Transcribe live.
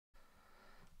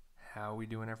How we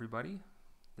doing, everybody?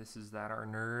 This is That Our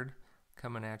Nerd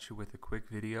coming at you with a quick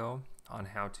video on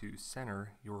how to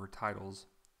center your titles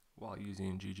while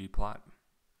using ggplot.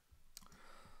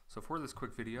 So for this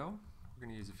quick video, we're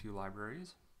going to use a few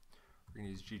libraries. We're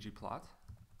going to use ggplot,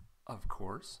 of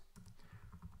course.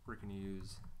 We're going to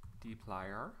use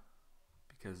dplyr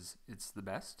because it's the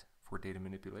best for data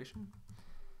manipulation.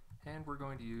 And we're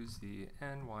going to use the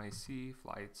NYC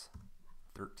flights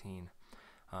 13.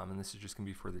 And this is just going to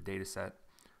be for the data set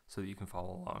so that you can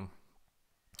follow along.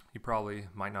 You probably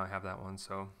might not have that one,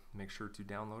 so make sure to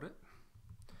download it.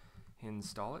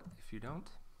 Install it if you don't.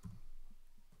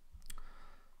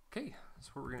 Okay, so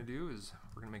what we're going to do is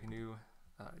we're going to make a new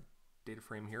data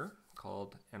frame here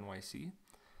called NYC.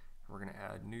 We're going to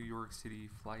add New York City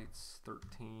flights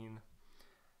 13 :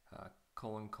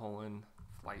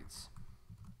 flights.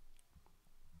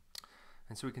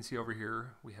 And so we can see over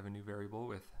here we have a new variable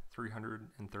with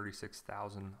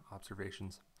 336,000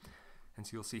 observations. And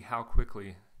so you'll see how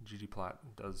quickly ggplot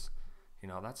does,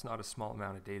 that's not a small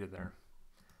amount of data there,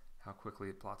 how quickly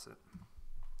it plots it.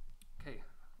 Okay,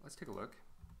 let's take a look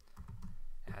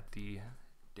at the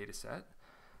data set.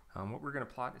 What we're going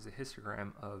to plot is a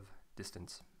histogram of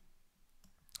distance.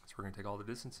 So we're going to take all the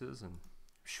distances and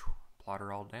plot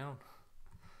her all down.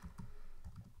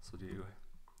 So we'll do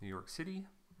New York City,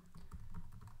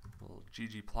 we'll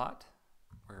ggplot,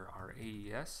 where our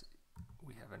AES,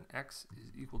 we have an x is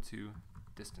equal to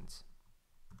distance.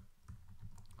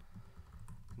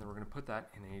 And then we're going to put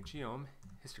that in a geom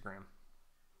histogram.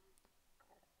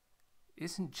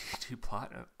 Isn't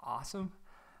ggplot awesome?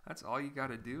 That's all you got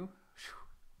to do.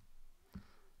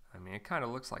 I mean, it kind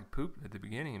of looks like poop at the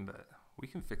beginning, but we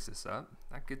can fix this up.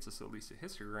 That gets us at least a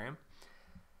histogram.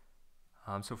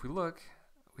 So if we look,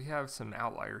 we have some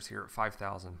outliers here at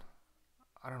 5,000.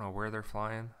 I don't know where they're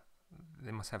flying.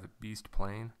 They must have a beast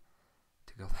plane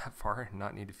to go that far and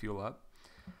not need to fuel up.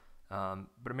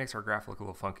 But it makes our graph look a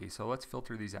little funky. So let's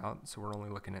filter these out so we're only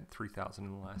looking at 3,000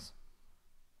 and less.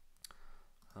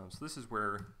 So this is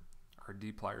where our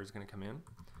dplyr is going to come in.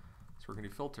 So we're going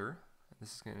to filter.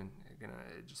 This is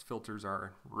it just filters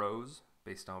our rows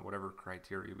based on whatever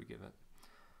criteria we give it.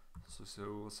 So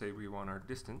we'll say we want our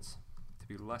distance to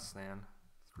be less than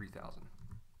 3,000.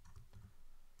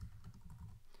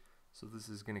 So this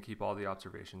is going to keep all the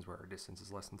observations where our distance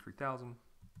is less than 3,000.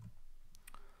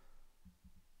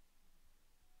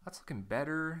 That's looking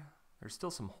better. There's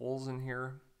still some holes in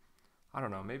here. I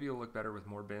don't know, maybe it'll look better with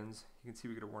more bins. You can see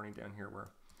we get a warning down here where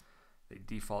they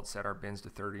default set our bins to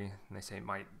 30 and they say it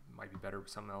might be better with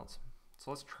something else.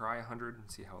 So let's try 100 and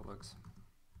see how it looks.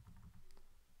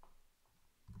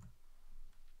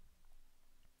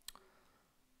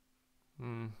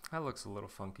 That looks a little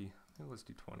funky. Maybe let's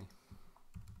do 20.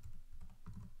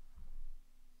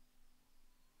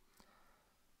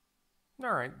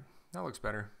 All right, that looks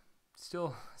better.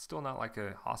 Still not like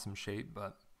a awesome shape,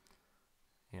 but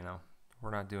we're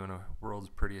not doing a world's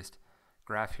prettiest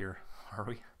graph here, are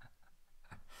we?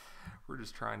 We're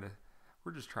just trying to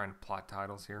plot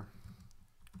titles here.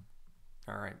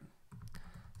 All right,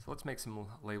 so let's make some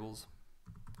labels.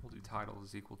 We'll do title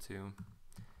is equal to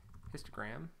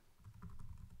histogram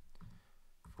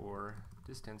for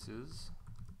distances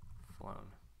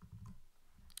flown.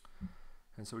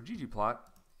 And so ggplot,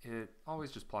 it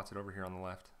always just plots it over here on the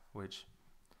left, which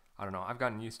I don't know, I've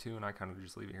gotten used to and I kind of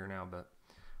just leave it here now, but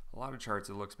a lot of charts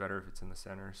it looks better if it's in the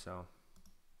center. So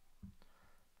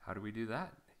how do we do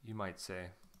that, you might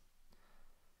say?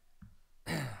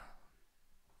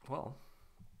 Well,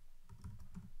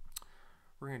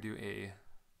 we're going to do a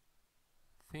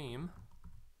theme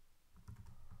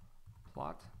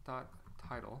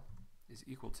plot.title is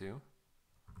equal to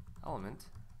element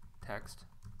text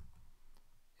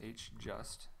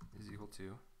hjust is equal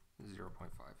to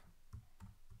 0.5.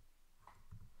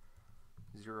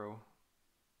 0.5.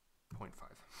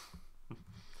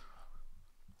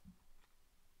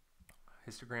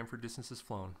 Histogram for distances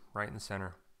flown, right in the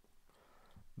center.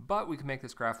 But we can make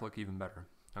this graph look even better,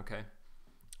 okay?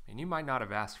 And you might not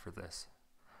have asked for this,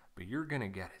 but you're gonna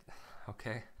get it,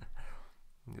 okay?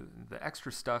 The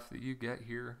extra stuff that you get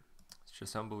here, it's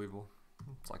just unbelievable.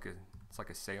 It's like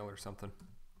a sale or something.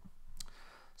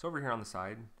 So over here on the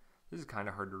side, this is kind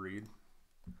of hard to read.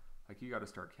 Like you got to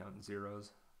start counting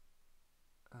zeros.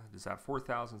 Does that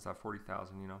 4,000? Is that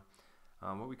 40,000?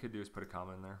 What we could do is put a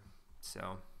comma in there.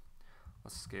 So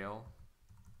let's scale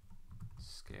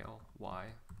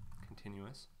y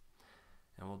continuous,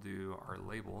 and we'll do our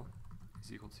label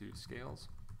is equal to scales,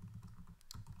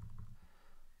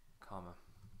 comma.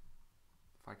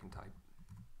 If I can type.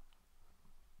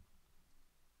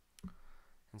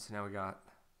 And so now we got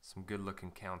some good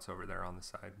looking counts over there on the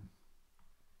side.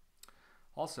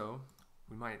 Also,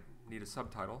 we might need a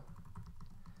subtitle.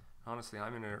 Honestly,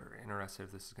 I'm interested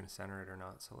if this is going to center it or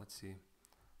not, so let's see.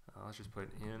 Let's just put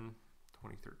in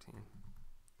 2013.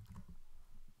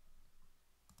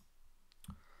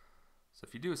 So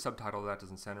if you do a subtitle that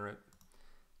doesn't center it,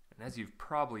 and as you've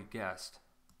probably guessed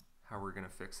how we're going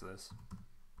to fix this,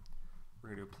 we're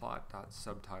going to do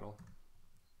plot.subtitle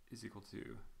is equal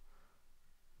to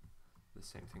the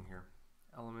same thing here.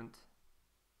 Element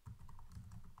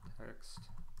text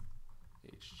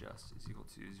hjust is equal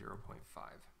to 0.5.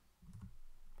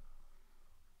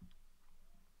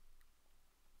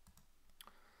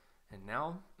 And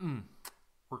now,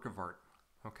 work of art,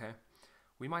 okay?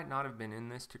 We might not have been in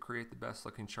this to create the best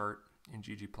looking chart in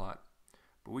ggplot,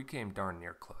 but we came darn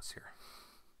near close here.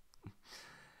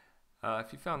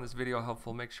 If you found this video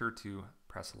helpful, make sure to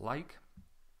press like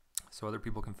so other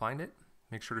people can find it.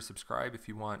 Make sure to subscribe if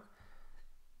you want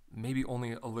maybe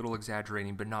only a little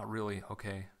exaggerating, but not really,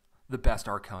 okay? The best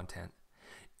art content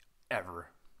ever,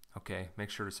 okay? Make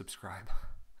sure to subscribe.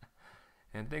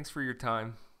 And thanks for your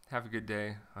time. Have a good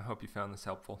day. I hope you found this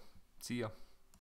helpful. See ya.